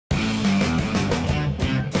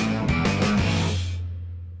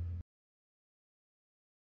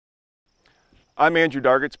I'm Andrew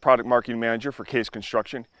Dargatz, Product Marketing Manager for Case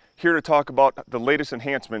Construction, here to talk about the latest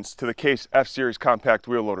enhancements to the Case F-Series compact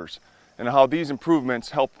wheel loaders and how these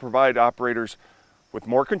improvements help provide operators with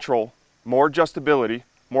more control, more adjustability,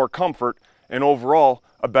 more comfort, and overall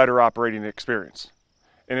a better operating experience.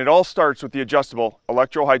 And it all starts with the adjustable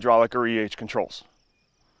electro-hydraulic or EH controls.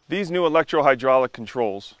 These new electro-hydraulic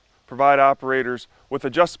controls provide operators with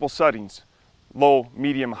adjustable settings, low,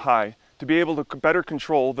 medium, high, to be able to better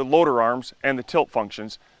control the loader arms and the tilt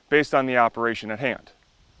functions based on the operation at hand.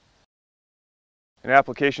 In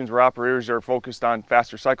applications where operators are focused on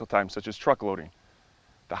faster cycle times, such as truck loading,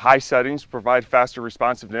 the high settings provide faster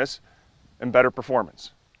responsiveness and better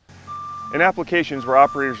performance. In applications where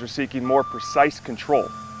operators are seeking more precise control,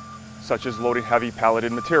 such as loading heavy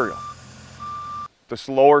palleted material, the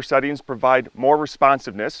slower settings provide more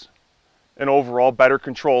responsiveness and overall better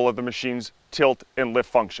control of the machine's tilt and lift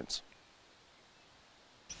functions.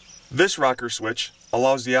 This rocker switch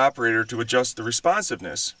allows the operator to adjust the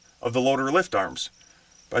responsiveness of the loader lift arms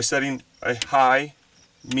by setting a high,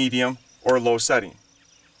 medium, or low setting.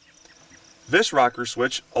 This rocker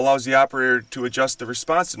switch allows the operator to adjust the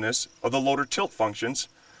responsiveness of the loader tilt functions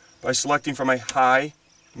by selecting from a high,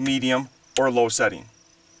 medium, or low setting.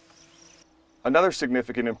 Another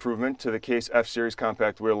significant improvement to the Case F-Series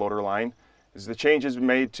compact wheel loader line is the changes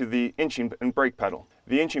made to the inching and brake pedal.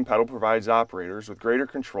 The inching pedal provides operators with greater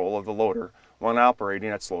control of the loader when operating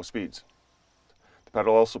at slow speeds. The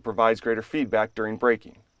pedal also provides greater feedback during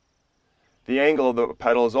braking. The angle of the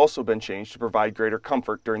pedal has also been changed to provide greater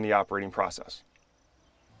comfort during the operating process.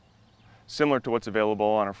 Similar to what's available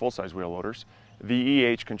on our full-size wheel loaders, the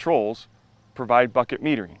EH controls provide bucket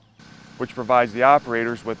metering, which provides the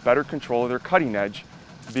operators with better control of their cutting edge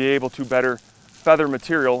to be able to better feather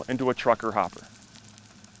material into a truck or hopper.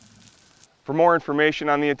 For more information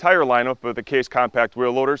on the entire lineup of the Case compact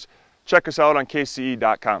wheel loaders, check us out on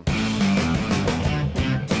casece.com.